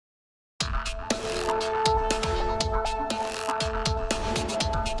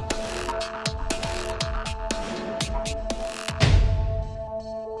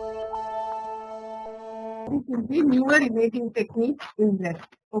will be newer imaging techniques in breast.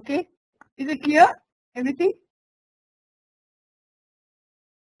 Okay, is it clear? Everything?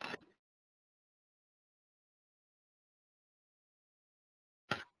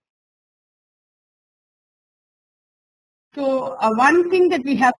 So one thing that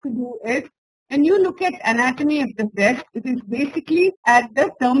we have to do is, when you look at anatomy of the breast, it is basically at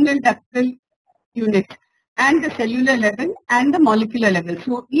the terminal ductal unit and the cellular level and the molecular level.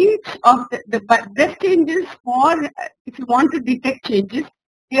 So each of the breast changes, or if you want to detect changes,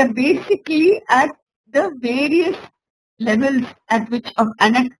 they are basically at the various levels at which of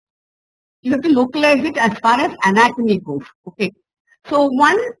anatomy. You have to localize it as far as anatomy goes. Okay. So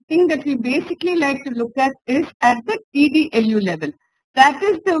one thing that we basically like to look at is at the TDLU level. That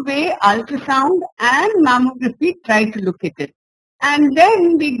is the way ultrasound and mammography try to look at it. And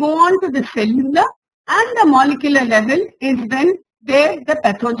then we go on to the cellular and the molecular level is when there the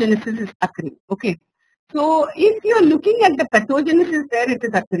pathogenesis is occurring. Okay. So if you are looking at the pathogenesis where it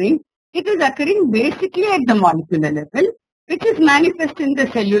is occurring basically at the molecular level, which is manifest in the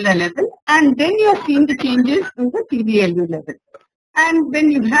cellular level, and then you are seeing the changes in the TDLU level. And when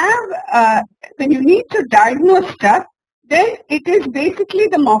you have, when you need to diagnose stuff, then it is basically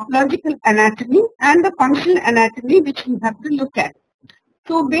the morphological anatomy and the functional anatomy which you have to look at.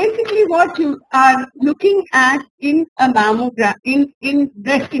 So basically what you are looking at in a mammogram, in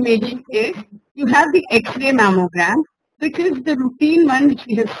breast imaging is, you have the X-ray mammogram, which is the routine one which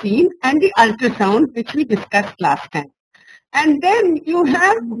we have seen, and the ultrasound which we discussed last time. And then you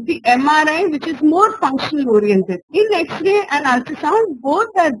have the MRI, which is more functional oriented. In X-ray and ultrasound, both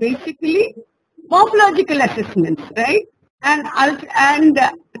are basically morphological assessments, right? And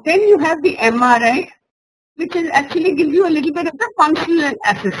then you have the MRI, which is actually gives you a little bit of the functional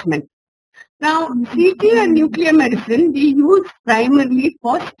assessment. Now, CT and nuclear medicine we use primarily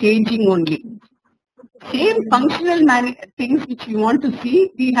for staging only. Same functional things which you want to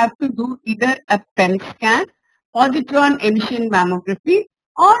see, we have to do either a PET scan, positron emission mammography,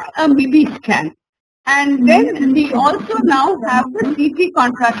 or a MIBI scan. And then we also now have the CT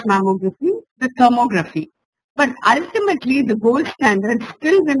contrast mammography, the thermography. But ultimately, the gold standard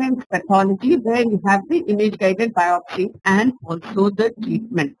still remains pathology, where you have the image-guided biopsy and also the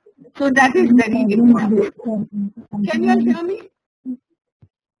treatment. So that is very important. Can you all hear me?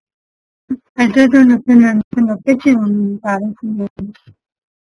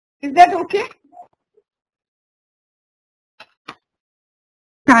 Is that okay?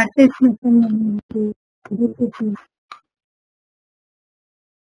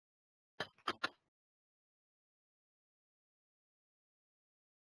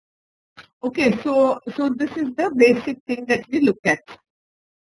 Okay, so this is the basic thing that we look at.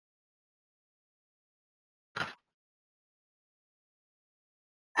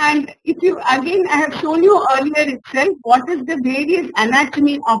 And if you, again, I have shown you earlier itself what is the various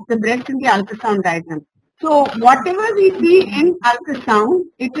anatomy of the breast in the ultrasound diagram. So whatever we see in ultrasound,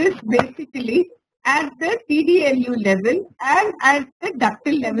 it is basically at the TDLU level and at the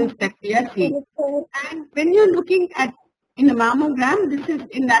ductal levels that we are seeing. And when you're looking at in a mammogram, this is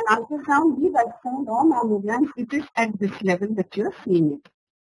in an ultrasound, these ultrasound or mammograms, it is at this level that you're seeing it.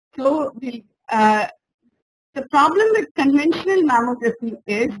 So the problem with conventional mammography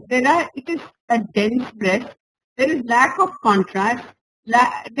is it is a dense breast, there is lack of contrast,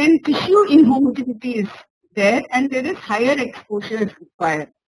 then tissue inhomogeneity is there, and there is higher exposure is required.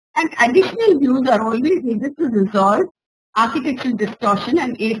 And additional views are always needed to resolve architectural distortion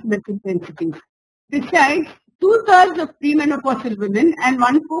and asymmetric densities. Besides, 2/3 of premenopausal women and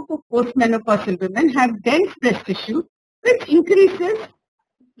 1/4 of postmenopausal women have dense breast tissue, which increases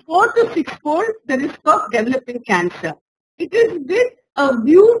 4 to 6-fold the risk of developing cancer. It is with a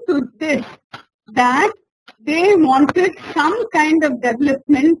view to this that they wanted some kind of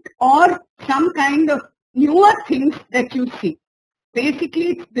development or some kind of newer things that you see. Basically,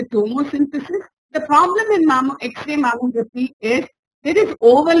 it's the tomosynthesis. The problem in X-ray mammography is there is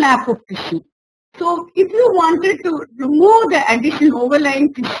overlap of tissue. So if you wanted to remove the additional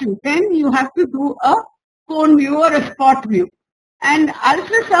overlying tissue, then you have to do a cone view or a spot view. And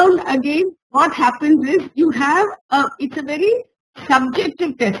ultrasound, again, what happens is you have it's a very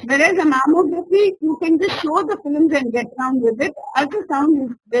subjective test. Whereas a mammography, you can just show the films and get around with it. Ultrasound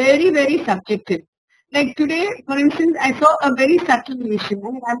is very, very subjective. Like today, for instance, I saw a very subtle lesion.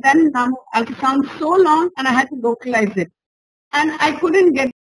 I mean, I've done ultrasound so long and I had to localize it. And I couldn't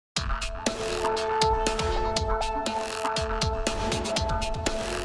get